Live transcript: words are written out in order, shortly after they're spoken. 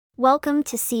Welcome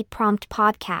to C Prompt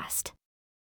Podcast.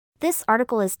 This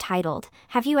article is titled,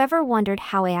 "Have you ever wondered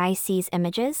how AI sees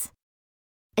images?"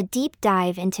 A deep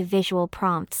dive into visual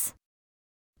prompts.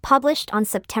 Published on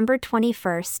September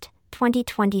 21st,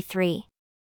 2023.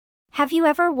 Have you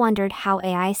ever wondered how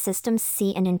AI systems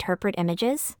see and interpret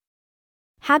images?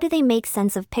 How do they make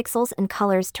sense of pixels and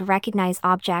colors to recognize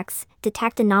objects,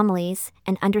 detect anomalies,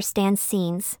 and understand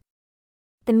scenes?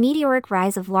 The meteoric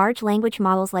rise of large language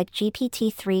models like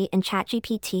GPT-3 and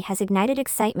ChatGPT has ignited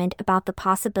excitement about the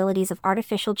possibilities of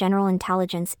artificial general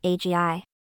intelligence (AGI).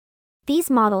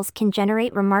 These models can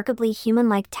generate remarkably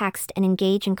human-like text and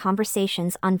engage in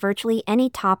conversations on virtually any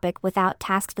topic without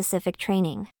task-specific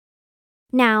training.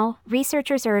 Now,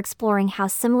 researchers are exploring how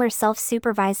similar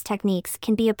self-supervised techniques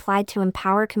can be applied to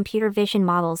empower computer vision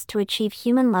models to achieve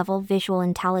human-level visual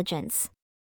intelligence.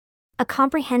 A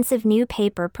comprehensive new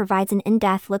paper provides an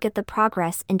in-depth look at the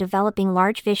progress in developing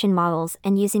large vision models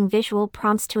and using visual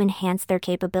prompts to enhance their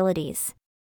capabilities.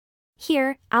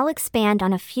 Here, I'll expand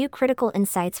on a few critical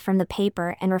insights from the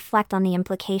paper and reflect on the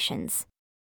implications.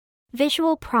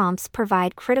 Visual prompts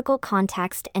provide critical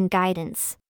context and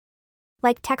guidance.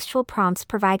 Like textual prompts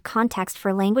provide context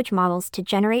for language models to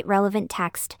generate relevant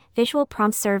text, visual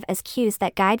prompts serve as cues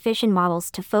that guide vision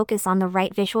models to focus on the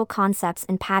right visual concepts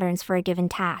and patterns for a given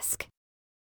task.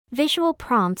 Visual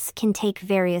prompts can take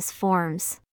various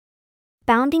forms.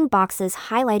 Bounding boxes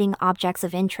highlighting objects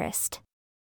of interest.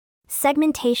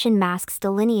 Segmentation masks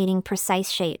delineating precise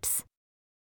shapes.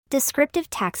 Descriptive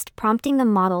text prompting the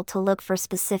model to look for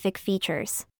specific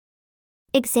features.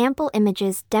 Example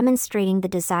images demonstrating the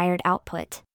desired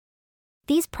output.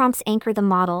 These prompts anchor the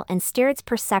model and steer its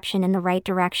perception in the right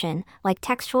direction, like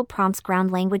textual prompts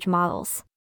ground language models.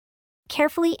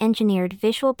 Carefully engineered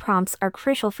visual prompts are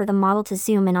crucial for the model to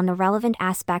zoom in on the relevant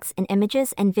aspects in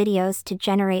images and videos to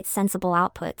generate sensible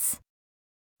outputs.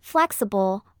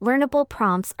 Flexible, learnable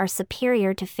prompts are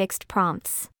superior to fixed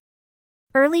prompts.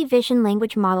 Early vision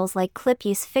language models like CLIP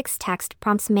use fixed text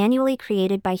prompts manually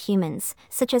created by humans,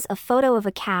 such as a photo of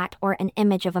a cat or an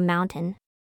image of a mountain.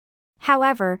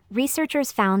 However,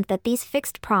 researchers found that these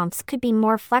fixed prompts could be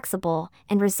more flexible,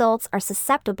 and results are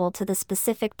susceptible to the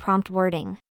specific prompt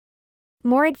wording.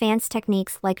 More advanced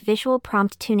techniques like visual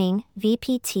prompt tuning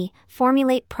 (VPT)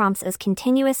 formulate prompts as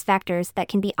continuous vectors that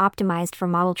can be optimized for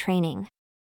model training.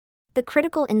 The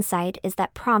critical insight is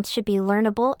that prompts should be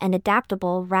learnable and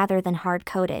adaptable rather than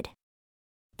hard-coded.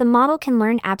 The model can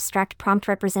learn abstract prompt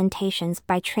representations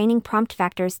by training prompt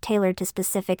vectors tailored to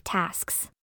specific tasks.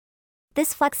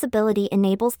 This flexibility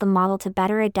enables the model to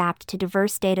better adapt to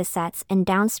diverse datasets and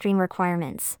downstream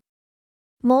requirements.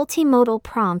 Multimodal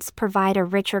prompts provide a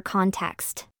richer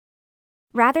context.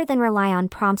 Rather than rely on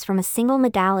prompts from a single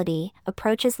modality,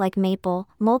 approaches like MAPLE,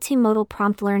 multimodal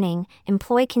prompt learning,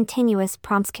 employ continuous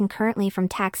prompts concurrently from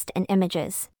text and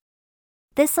images.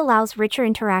 This allows richer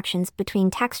interactions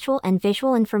between textual and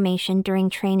visual information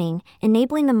during training,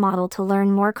 enabling the model to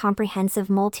learn more comprehensive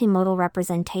multimodal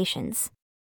representations.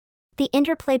 The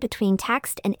interplay between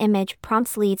text and image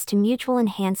prompts leads to mutual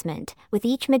enhancement, with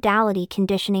each modality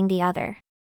conditioning the other.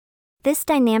 This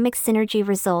dynamic synergy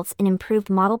results in improved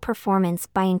model performance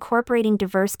by incorporating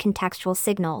diverse contextual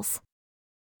signals.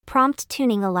 Prompt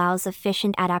tuning allows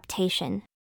efficient adaptation.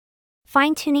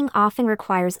 Fine-tuning often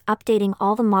requires updating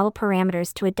all the model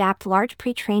parameters to adapt large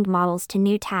pre-trained models to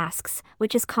new tasks,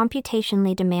 which is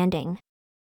computationally demanding.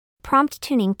 Prompt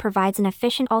tuning provides an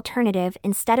efficient alternative.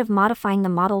 Instead of modifying the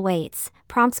model weights,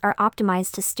 prompts are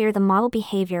optimized to steer the model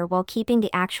behavior while keeping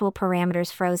the actual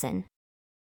parameters frozen.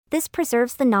 This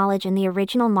preserves the knowledge in the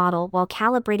original model while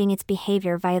calibrating its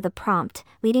behavior via the prompt,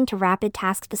 leading to rapid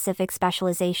task-specific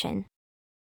specialization.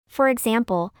 For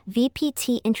example,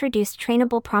 VPT introduced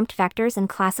trainable prompt vectors and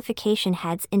classification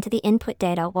heads into the input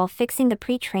data while fixing the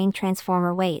pre-trained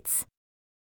transformer weights.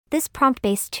 This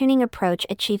prompt-based tuning approach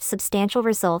achieves substantial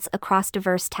results across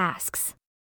diverse tasks.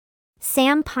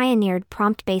 SAM pioneered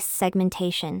prompt-based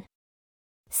segmentation.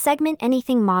 Segment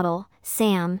Anything Model,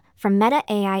 SAM, from Meta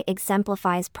AI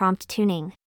exemplifies prompt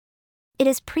tuning. It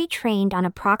is pre-trained on a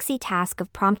proxy task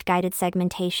of prompt-guided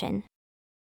segmentation.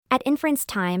 At inference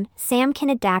time, SAM can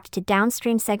adapt to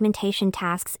downstream segmentation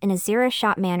tasks in a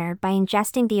zero-shot manner by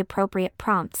ingesting the appropriate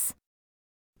prompts.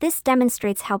 This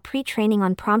demonstrates how pre-training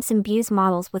on prompts imbues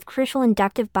models with crucial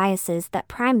inductive biases that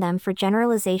prime them for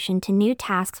generalization to new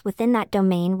tasks within that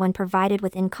domain when provided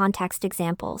with in-context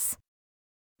examples.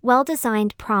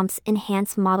 Well-designed prompts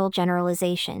enhance model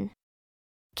generalization.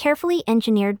 Carefully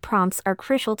engineered prompts are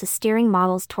crucial to steering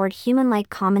models toward human-like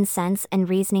common sense and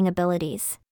reasoning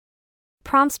abilities.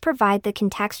 Prompts provide the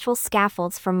contextual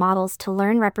scaffolds for models to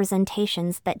learn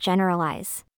representations that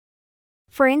generalize.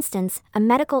 For instance, a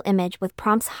medical image with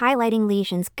prompts highlighting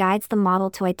lesions guides the model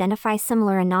to identify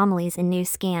similar anomalies in new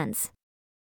scans.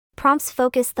 Prompts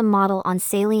focus the model on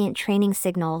salient training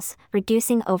signals,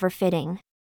 reducing overfitting.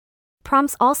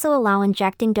 Prompts also allow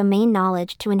injecting domain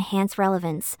knowledge to enhance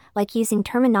relevance, like using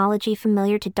terminology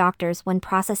familiar to doctors when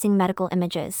processing medical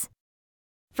images.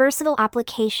 Versatile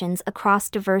applications across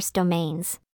diverse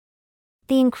domains.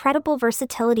 The incredible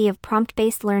versatility of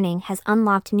prompt-based learning has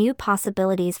unlocked new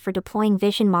possibilities for deploying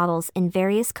vision models in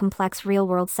various complex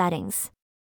real-world settings.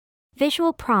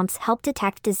 Visual prompts help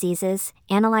detect diseases,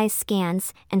 analyze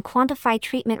scans, and quantify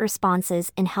treatment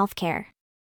responses in healthcare.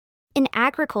 In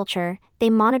agriculture, they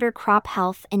monitor crop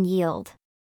health and yield.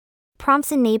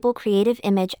 Prompts enable creative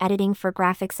image editing for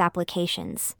graphics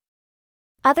applications.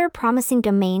 Other promising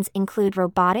domains include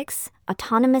robotics,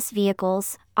 autonomous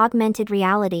vehicles, augmented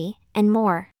reality, and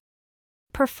more.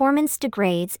 Performance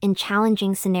degrades in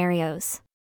challenging scenarios.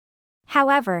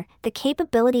 However, the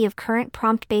capability of current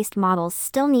prompt-based models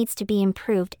still needs to be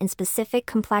improved in specific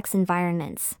complex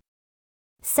environments.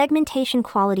 Segmentation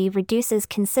quality reduces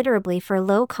considerably for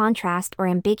low contrast or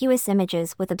ambiguous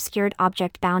images with obscured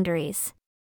object boundaries.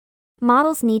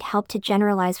 Models need help to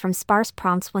generalize from sparse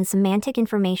prompts when semantic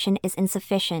information is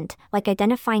insufficient, like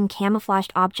identifying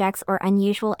camouflaged objects or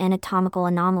unusual anatomical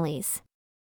anomalies.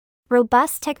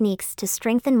 Robust techniques to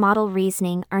strengthen model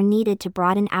reasoning are needed to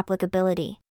broaden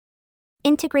applicability.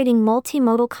 Integrating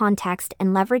multimodal context and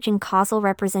leveraging causal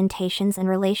representations and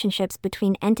relationships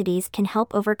between entities can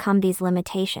help overcome these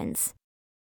limitations.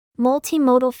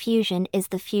 Multimodal fusion is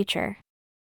the future.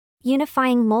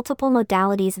 Unifying multiple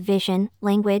modalities vision,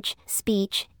 language,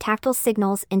 speech, tactile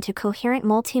signals into coherent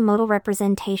multimodal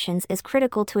representations is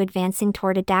critical to advancing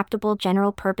toward adaptable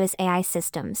general-purpose AI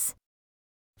systems.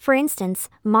 For instance,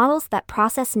 models that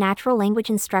process natural language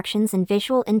instructions and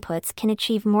visual inputs can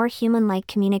achieve more human-like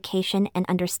communication and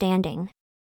understanding.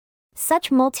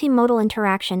 Such multimodal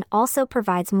interaction also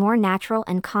provides more natural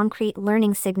and concrete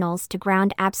learning signals to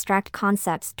ground abstract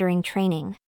concepts during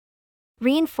training.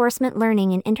 Reinforcement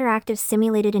learning in interactive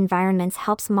simulated environments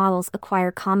helps models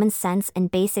acquire common sense and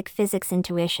basic physics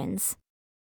intuitions.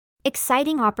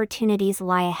 Exciting opportunities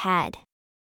lie ahead.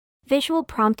 Visual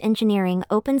prompt engineering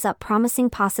opens up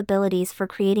promising possibilities for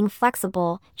creating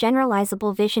flexible,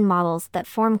 generalizable vision models that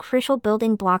form crucial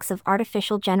building blocks of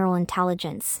artificial general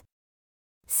intelligence.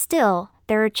 Still,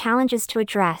 there are challenges to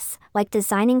address, like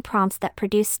designing prompts that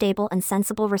produce stable and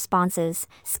sensible responses,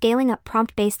 scaling up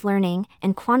prompt-based learning,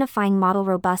 and quantifying model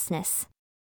robustness.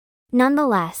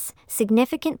 Nonetheless,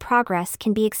 significant progress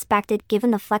can be expected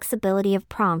given the flexibility of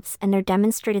prompts and their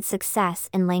demonstrated success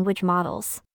in language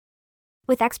models.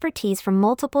 With expertise from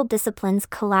multiple disciplines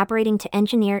collaborating to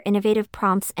engineer innovative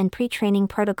prompts and pre-training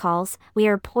protocols, we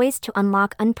are poised to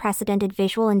unlock unprecedented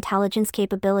visual intelligence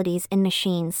capabilities in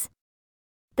machines.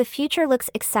 The future looks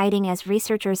exciting as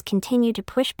researchers continue to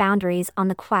push boundaries on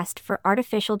the quest for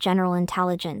artificial general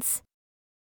intelligence.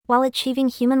 While achieving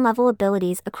human-level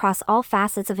abilities across all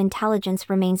facets of intelligence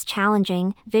remains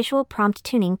challenging, visual prompt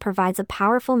tuning provides a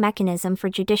powerful mechanism for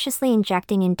judiciously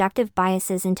injecting inductive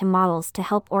biases into models to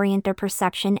help orient their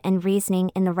perception and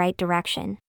reasoning in the right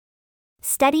direction.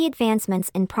 Steady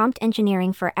advancements in prompt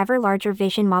engineering for ever larger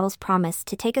vision models promise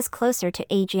to take us closer to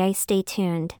AGI. Stay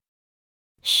tuned.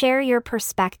 Share your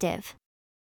perspective.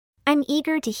 I'm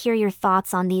eager to hear your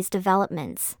thoughts on these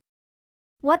developments.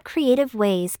 What creative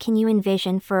ways can you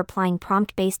envision for applying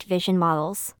prompt-based vision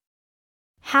models?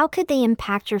 How could they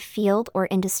impact your field or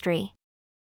industry?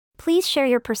 Please share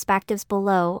your perspectives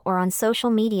below or on social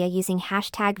media using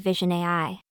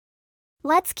 #VisionAI.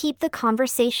 Let's keep the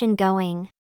conversation going.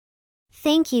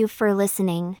 Thank you for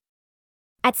listening.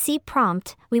 At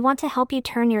cPrompt, we want to help you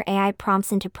turn your AI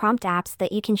prompts into prompt apps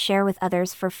that you can share with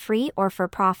others for free or for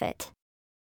profit.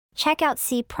 Check out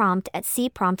cPrompt at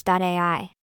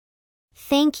cprompt.ai.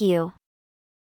 Thank you.